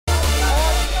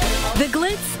The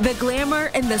glitz, the glamour,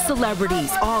 and the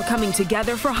celebrities all coming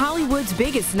together for Hollywood's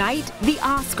biggest night, the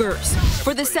Oscars,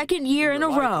 for the second year in a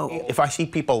row. If I see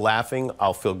people laughing,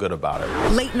 I'll feel good about it.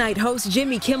 Late-night host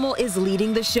Jimmy Kimmel is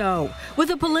leading the show. With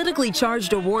a politically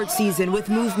charged award season with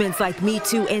movements like Me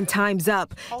Too and Time's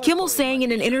Up, Kimmel saying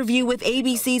in an interview with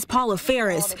ABC's Paula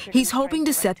Ferris, he's hoping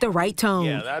to set the right tone.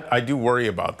 Yeah, I do worry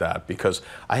about that because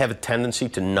I have a tendency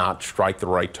to not strike the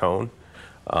right tone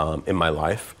in my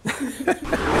life.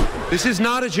 This is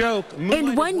not a joke.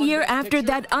 And 1 year after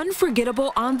that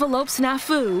unforgettable envelope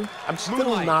snafu, I'm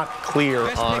still not clear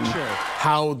on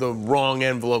how the wrong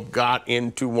envelope got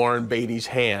into Warren Beatty's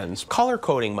hands. Color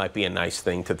coding might be a nice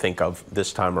thing to think of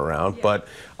this time around, but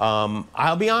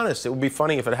I'll be honest, it would be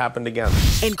funny if it happened again.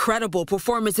 Incredible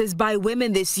performances by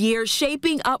women this year,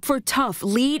 shaping up for tough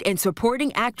lead and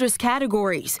supporting actress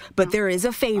categories. But there is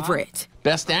a favorite.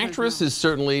 Best Actress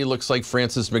certainly looks like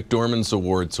Frances McDormand's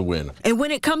award to win. And when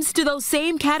it comes to those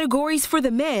same categories for the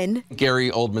men,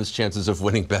 Gary Oldman's chances of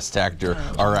winning Best Actor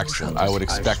are excellent. I would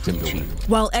expect him to win.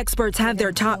 While experts have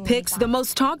their top picks, the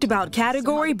most talked about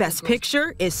category, Best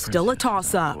Picture, is still a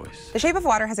toss-up. The Shape of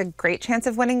Water has a great chance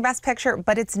of winning Best Picture,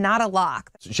 but it's not a lock.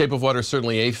 Shape of Water is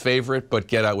certainly a favorite, but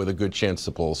Get Out with a good chance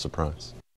to pull a surprise.